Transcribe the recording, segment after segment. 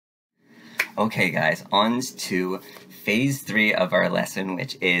Okay, guys, on to phase 3 of our lesson,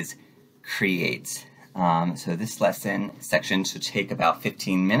 which is create. So this lesson section should take about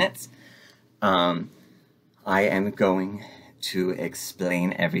 15 minutes. I am going to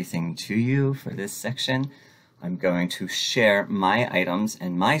explain everything to you for this section. I'm going to share my items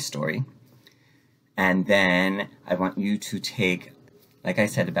and my story. And then I want you to take, like I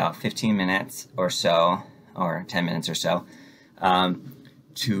said, about 15 minutes or so, or 10 minutes or so,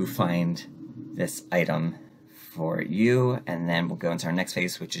 to find this item for you, and then we'll go into our next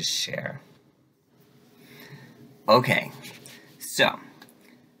phase, which is share. Okay, so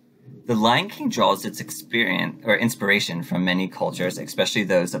the Lion King draws its experience or inspiration from many cultures, especially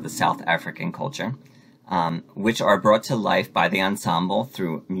those of the South African culture, which are brought to life by the ensemble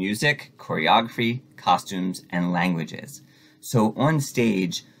through music, choreography, costumes, and languages. So on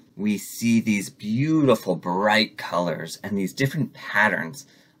stage, we see these beautiful bright colors and these different patterns.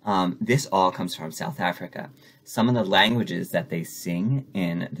 This all comes from South Africa. Some of the languages that they sing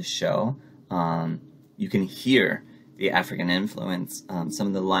in the show, you can hear the African influence. Some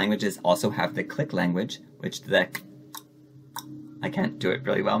of the languages also have the click language, which I can't do it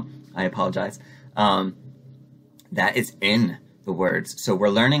really well. I apologize. That is in the words. So we're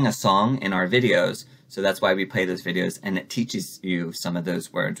learning a song in our videos. So that's why we play those videos, and it teaches you some of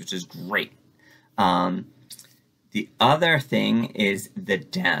those words, which is great. The other thing is the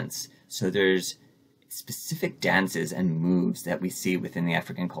dance. So there's specific dances and moves that we see within the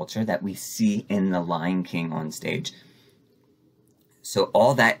African culture that we see in the Lion King on stage. So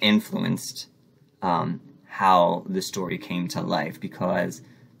all that influenced how the story came to life, because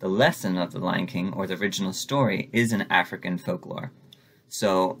the lesson of the Lion King, or the original story, is an African folklore.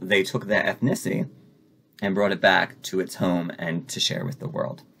 So they took that ethnicity and brought it back to its home and to share with the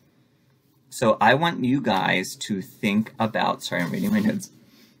world. So I want you guys to think about, sorry, I'm reading my notes.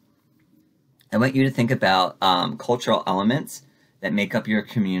 I want you to think about cultural elements that make up your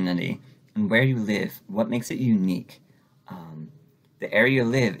community and where you live, what makes it unique. The area you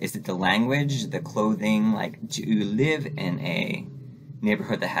live, is it the language, the clothing? Like, do you live in a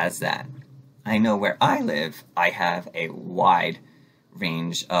neighborhood that has that? I know where I live, I have a wide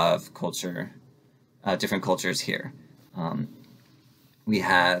range of culture, different cultures here. We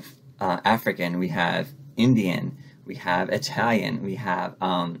have African, we have Indian, we have Italian, we have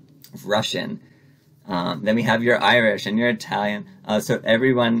Russian, then we have your Irish and your Italian. So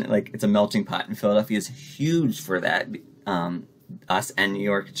everyone, like, it's a melting pot, and Philadelphia is huge for that. Us and New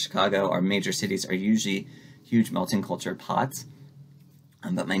York and Chicago, our major cities, are usually huge melting culture pots.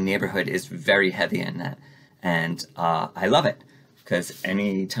 But my neighborhood is very heavy in that, and I love it, because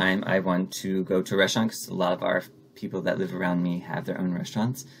anytime I want to go to a restaurant, because a lot of our people that live around me have their own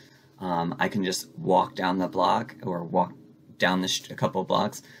restaurants, I can just walk down the block or walk down a couple of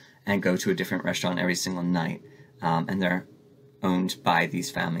blocks and go to a different restaurant every single night, and they're owned by these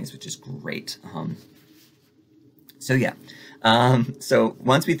families, which is great. So yeah, so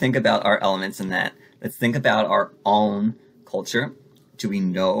once we think about our elements in that, let's think about our own culture. Do we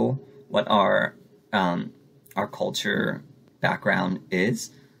know what our culture background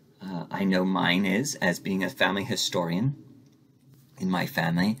is? I know mine is, as being a family historian. In my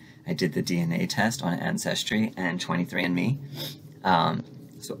family, I did the DNA test on Ancestry and 23andMe.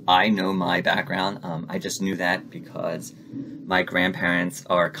 So I know my background. I just knew that because my grandparents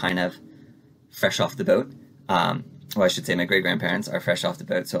are kind of fresh off the boat. Well, I should say my great-grandparents are fresh off the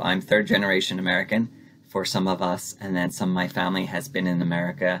boat. So I'm third-generation American for some of us, and then some of my family has been in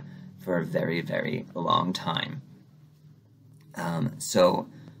America for a very, very long time. So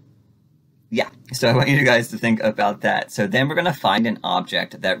yeah, so I want you guys to think about that. So then we're going to find an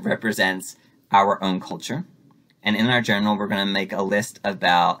object that represents our own culture. And in our journal, we're going to make a list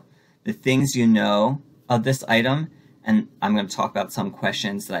about the things you know of this item. And I'm going to talk about some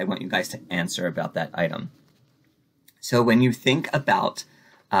questions that I want you guys to answer about that item. So when you think about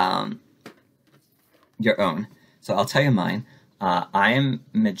your own, so I'll tell you mine. I am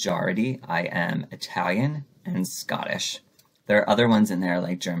majority, I am Italian and Scottish. There are other ones in there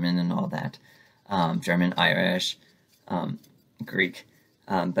like German and all that. German, Irish, Greek.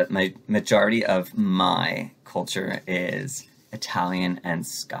 But my majority of my culture is Italian and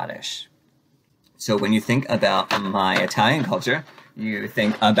Scottish. So when you think about my Italian culture, you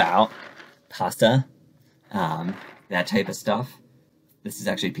think about pasta, that type of stuff. This is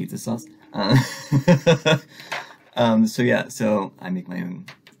actually pizza sauce. So yeah, so I make my own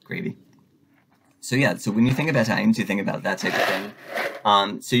gravy. So yeah, so when you think about Italians, you think about that type of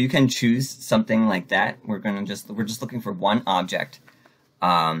thing. So you can choose something like that. We're just looking for one object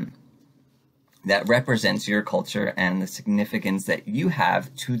that represents your culture and the significance that you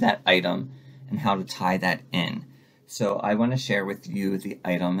have to that item and how to tie that in. So I want to share with you the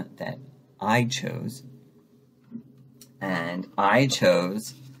item that I chose. And I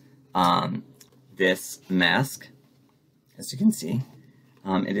chose this mask, as you can see.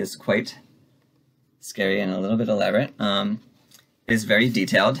 It is quite scary and a little bit elaborate. It is very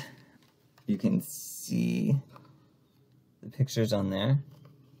detailed. You can see the pictures on there.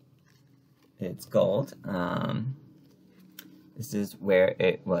 It's gold. This is where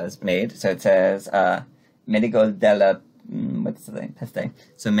it was made. So it says Medico della Peste.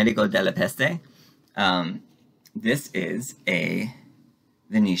 So Medico della Peste. This is a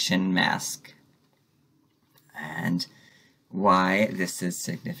Venetian mask. And why this is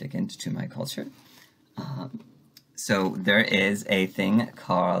significant to my culture. So there is a thing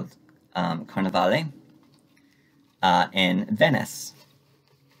called Carnevale in Venice.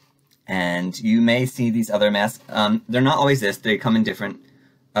 And you may see these other masks. They're not always this. They come in different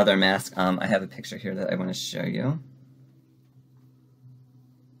other masks. I have a picture here that I want to show you.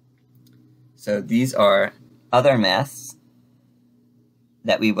 So these are other masks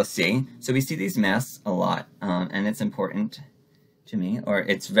that we will see. So we see these masks a lot, and it's important to me, or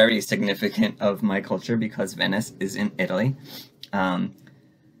it's very significant of my culture because Venice is in Italy.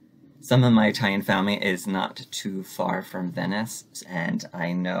 Some of my Italian family is not too far from Venice, and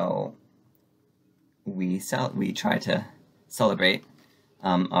I know we try to celebrate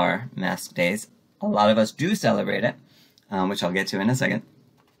our mask days. A lot of us do celebrate it, which I'll get to in a second.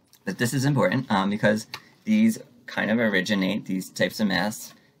 But this is important because these kind of originate, these types of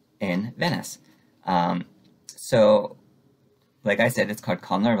masks, in Venice. So, like I said, it's called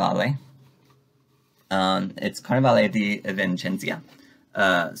Carnevale. It's Carnevale di Vicenza.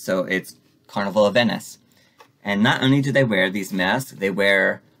 So it's Carnival of Venice. And not only do they wear these masks, they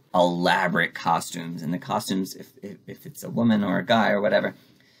wear elaborate costumes. And the costumes, if it's a woman or a guy or whatever,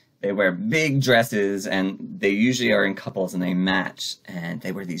 they wear big dresses, and they usually are in couples and they match. And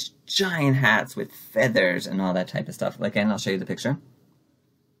they wear these giant hats with feathers and all that type of stuff. Again, I'll show you the picture.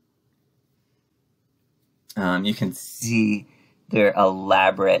 You can see their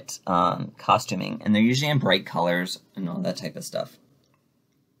elaborate costuming, and they're usually in bright colors and all that type of stuff.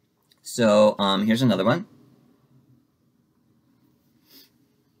 So here's another one.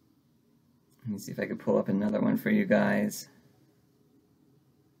 Let me see if I could pull up another one for you guys.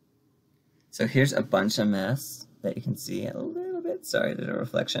 So here's a bunch of masks that you can see a little bit. Sorry, there's a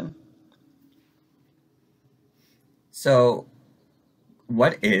reflection. So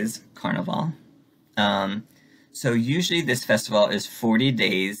what is Carnival? So usually this festival is 40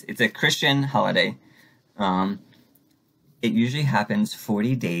 days. It's a Christian holiday. It usually happens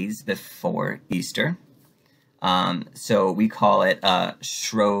 40 days before Easter. So we call it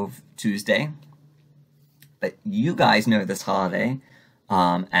Shrove Tuesday. But you guys know this holiday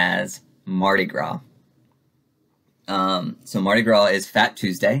as Mardi Gras. So Mardi Gras is Fat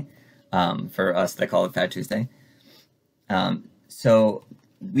Tuesday. For us, they call it Fat Tuesday. So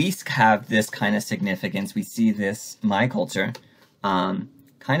we have this kind of significance. We see this, my culture,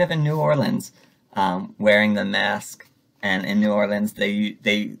 kind of in New Orleans, wearing the mask. And in New Orleans,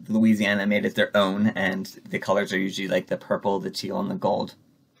 Louisiana made it their own, and the colors are usually like the purple, the teal, and the gold.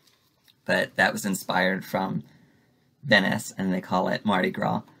 But that was inspired from Venice, and they call it Mardi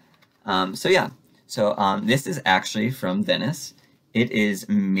Gras. So this is actually from Venice. It is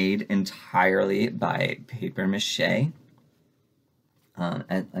made entirely by paper mache.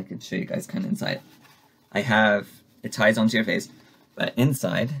 And I could show you guys kind of inside. It ties onto your face, but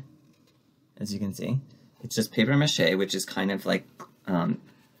inside, as you can see, it's just paper mache, which is kind of like a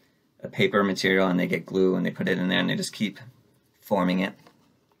paper material, and they get glue and they put it in there and they just keep forming it.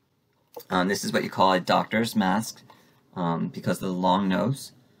 This is what you call a doctor's mask because of the long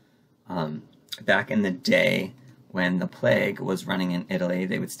nose. Back in the day when the plague was running in Italy,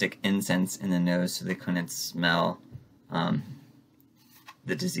 they would stick incense in the nose so they couldn't smell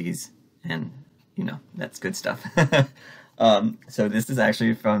the disease, and you know, that's good stuff. So this is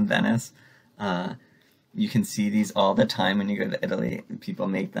actually from Venice. You can see these all the time when you go to Italy. People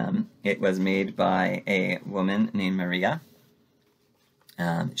make them. It was made by a woman named Maria.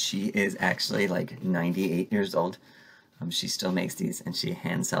 She is actually like 98 years old. She still makes these, and she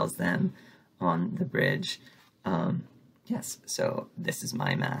hand sells them on the bridge. Yes, so this is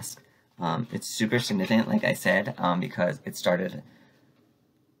my mask. It's super significant, like I said, because it started...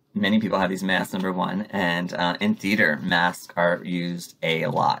 Many people have these masks, number one, and in theater, masks are used a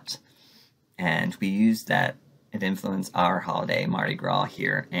lot. And we use that, it influenced our holiday, Mardi Gras,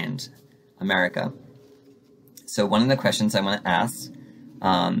 here in America. So one of the questions I want to ask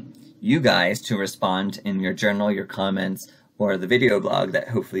you guys to respond in your journal, your comments, or the video blog that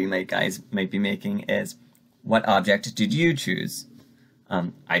hopefully you guys might be making is, what object did you choose?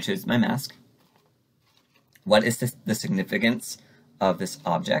 I chose my mask. What is the significance of this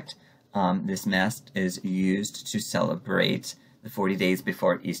object? This mask is used to celebrate the 40 days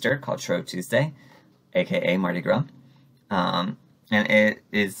before Easter, called Shrove Tuesday, aka Mardi Gras. And it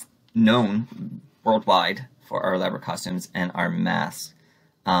is known worldwide for our elaborate costumes and our masks.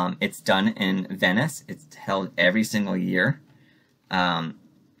 It's done in Venice. It's held every single year. And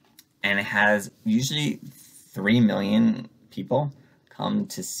it has usually 3 million people come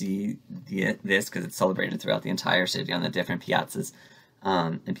to see this because it's celebrated throughout the entire city on the different piazzas.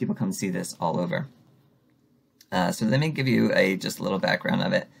 And people come to see this all over. So let me give you just a little background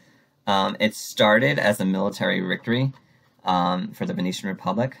of it. It started as a military victory for the Venetian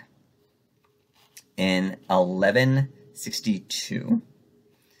Republic in 1162.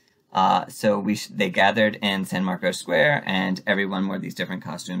 So they gathered in San Marco Square, and everyone wore these different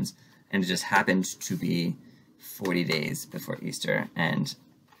costumes, and it just happened to be 40 days before Easter, and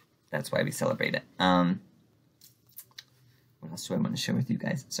that's why we celebrate it. What else do I want to share with you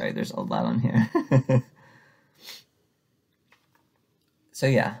guys? Sorry, there's a lot on here. So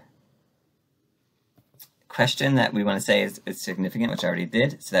yeah. Question that we want to say is significant, which I already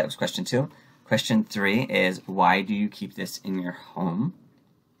did. So that was question 2. Question 3 is, why do you keep this in your home?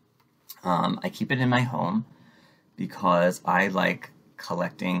 I keep it in my home because I like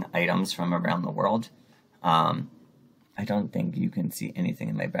collecting items from around the world. I don't think you can see anything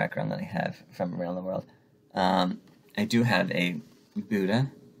in my background that I have from around the world. I do have a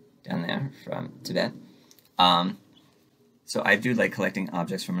Buddha down there from Tibet. So I do like collecting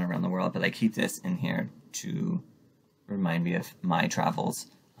objects from around the world, but I keep this in here to remind me of my travels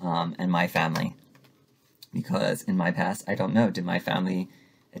and my family. Because in my past, I don't know, did my family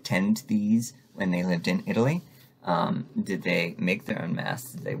attend these when they lived in Italy? Did they make their own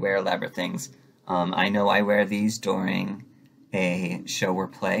masks? Did they wear elaborate things? I know I wear these during a show or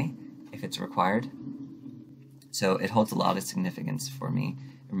play, if it's required. So it holds a lot of significance for me.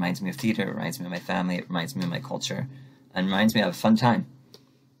 It reminds me of theater, it reminds me of my family, it reminds me of my culture, and reminds me of a fun time.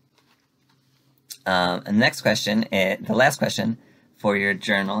 And the next question, the last question for your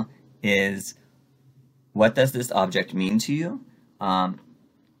journal is, what does this object mean to you?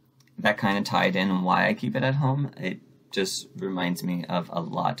 That kind of tied in on why I keep it at home. It just reminds me of a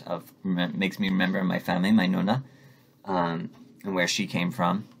lot of, makes me remember my family, my Nonna, and where she came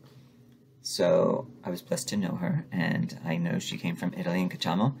from. So I was blessed to know her, and I know she came from Italy and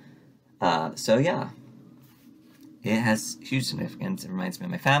Cacciamo. So yeah, it has huge significance. It reminds me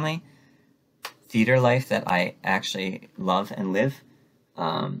of my family, theater life that I actually love and live.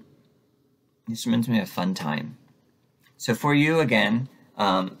 It just reminds me of a fun time. So for you, again,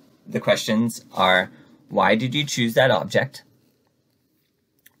 the questions are, why did you choose that object?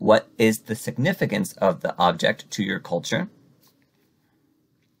 What is the significance of the object to your culture?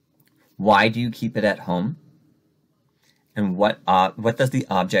 Why do you keep it at home? And what does the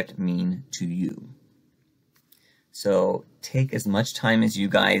object mean to you? So take as much time as you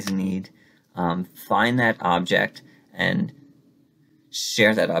guys need. Find that object and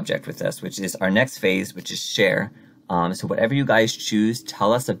share that object with us, which is our next phase, which is share. So whatever you guys choose,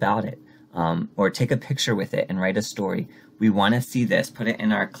 tell us about it. Or take a picture with it and write a story. We want to see this. Put it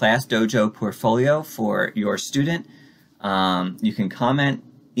in our Class Dojo portfolio for your student. You can comment,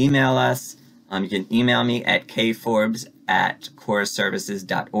 email us. You can email me at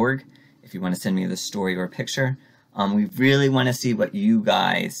kforbes@coreservices.org if you want to send me the story or picture. We really want to see what you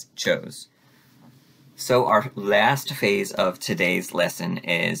guys chose. So our last phase of today's lesson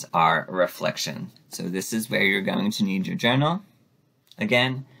is our reflection. So this is where you're going to need your journal,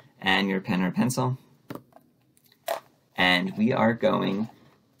 again, and your pen or pencil. And we are going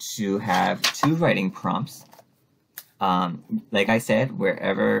to have 2 writing prompts. Like I said,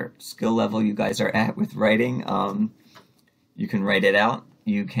 wherever skill level you guys are at with writing, you can write it out.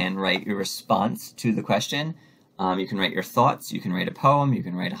 You can write your response to the question. You can write your thoughts. You can write a poem. You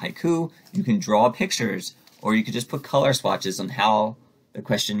can write a haiku. You can draw pictures, or you could just put color swatches on how the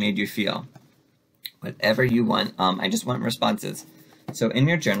question made you feel. Whatever you want. I just want responses. So in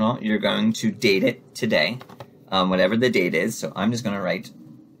your journal, you're going to date it today, whatever the date is. So I'm just going to write,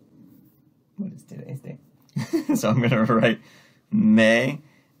 what is today's date? So I'm going to write May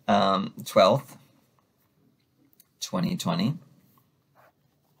 12th, 2020.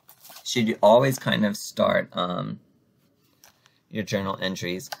 Should you always kind of start your journal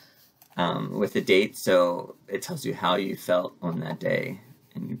entries with the date, so it tells you how you felt on that day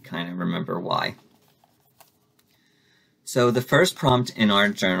and you kind of remember why. So the first prompt in our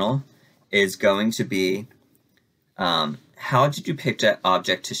journal is going to be, how did you pick that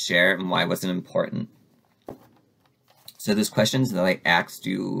object to share and why was it important? So those questions that I asked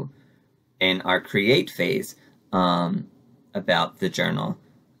you in our create phase about the journal,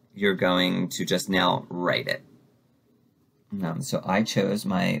 you're going to just now write it. So I chose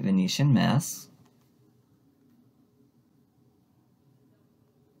my Venetian Mass.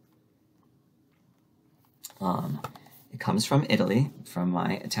 It comes from Italy, from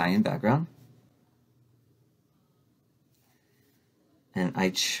my Italian background. And I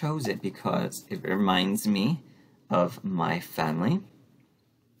chose it because it reminds me of my family.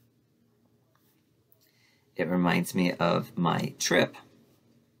 It reminds me of my trip.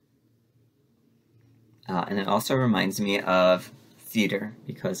 And it also reminds me of theater,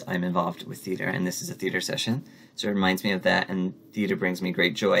 because I'm involved with theater, and this is a theater session. So it reminds me of that, and theater brings me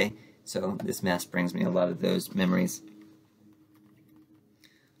great joy. So this mass brings me a lot of those memories.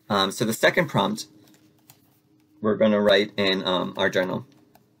 So the second prompt we're going to write in our journal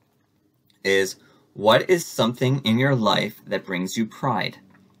is, what is something in your life that brings you pride?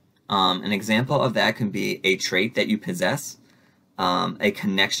 An example of that can be a trait that you possess, a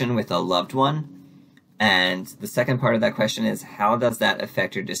connection with a loved one, and the second part of that question is, how does that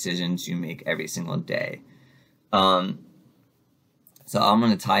affect your decisions you make every single day? So I'm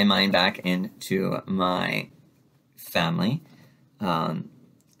going to tie mine back into my family.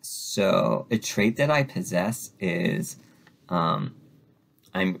 So a trait that I possess is I'm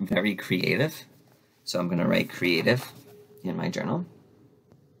very creative. So I'm going to write creative in my journal.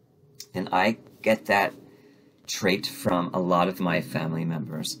 And I get that trait from a lot of my family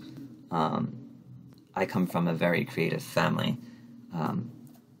members. I come from a very creative family.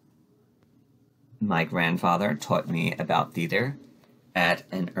 My grandfather taught me about theater at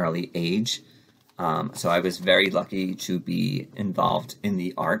an early age. So I was very lucky to be involved in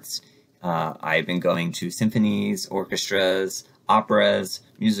the arts. I've been going to symphonies, orchestras, operas,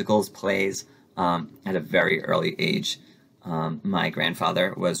 musicals, plays at a very early age. My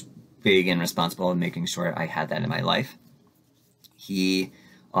grandfather was big and responsible in making sure I had that in my life. He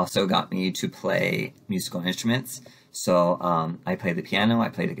also got me to play musical instruments. So I play the piano, I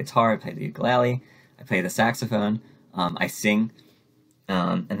play the guitar, I play the ukulele, I play the saxophone, I sing.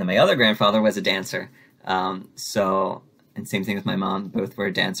 And then my other grandfather was a dancer. And same thing with my mom, both were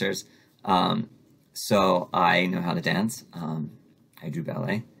dancers. So I know how to dance. I do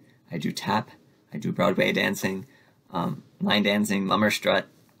ballet, I do tap, I do Broadway dancing, line dancing, mummer strut.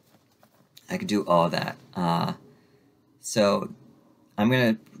 I could do all that. So I'm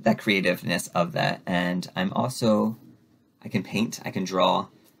going to, that creativeness of that, and I can paint, I can draw.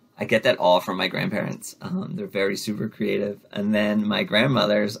 I get that all from my grandparents. They're very super creative. And then my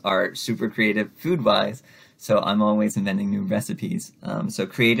grandmothers are super creative food-wise, so I'm always inventing new recipes. So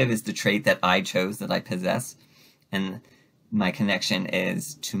creative is the trait that I chose, that I possess, and my connection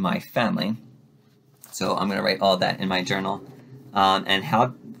is to my family. So I'm going to write all that in my journal. And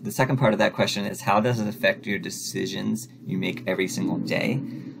how the second part of that question is, how does it affect your decisions you make every single day?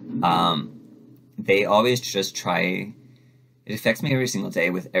 They always just try. It affects me every single day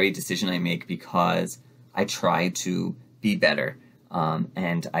with every decision I make, because I try to be better,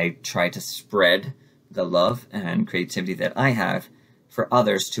 and I try to spread the love and creativity that I have for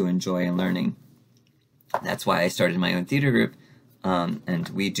others to enjoy and learning. That's why I started my own theater group, and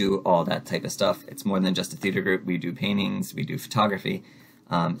we do all that type of stuff. It's more than just a theater group. We do paintings, we do photography.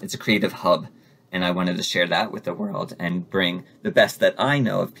 It's a creative hub, and I wanted to share that with the world and bring the best that I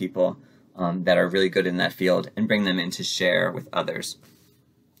know of people that are really good in that field and bring them in to share with others.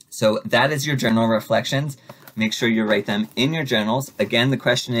 So that is your journal reflections. Make sure you write them in your journals. Again, the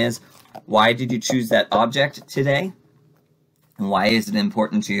question is, why did you choose that object today? And why is it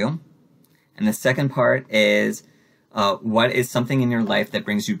important to you? And the second part is, what is something in your life that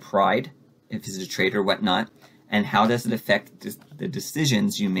brings you pride, if it's a trait or whatnot, and how does it affect the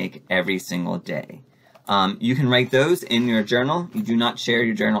decisions you make every single day? You can write those in your journal. You do not share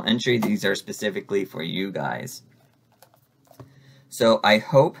your journal entry. These are specifically for you guys. So I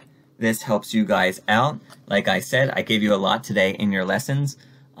hope this helps you guys out. Like I said, I gave you a lot today in your lessons.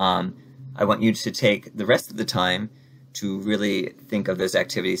 I want you to take the rest of the time to really think of those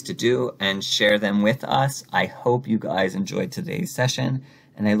activities to do and share them with us. I hope you guys enjoyed today's session,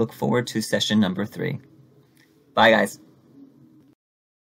 and I look forward to session number 3. Bye, guys.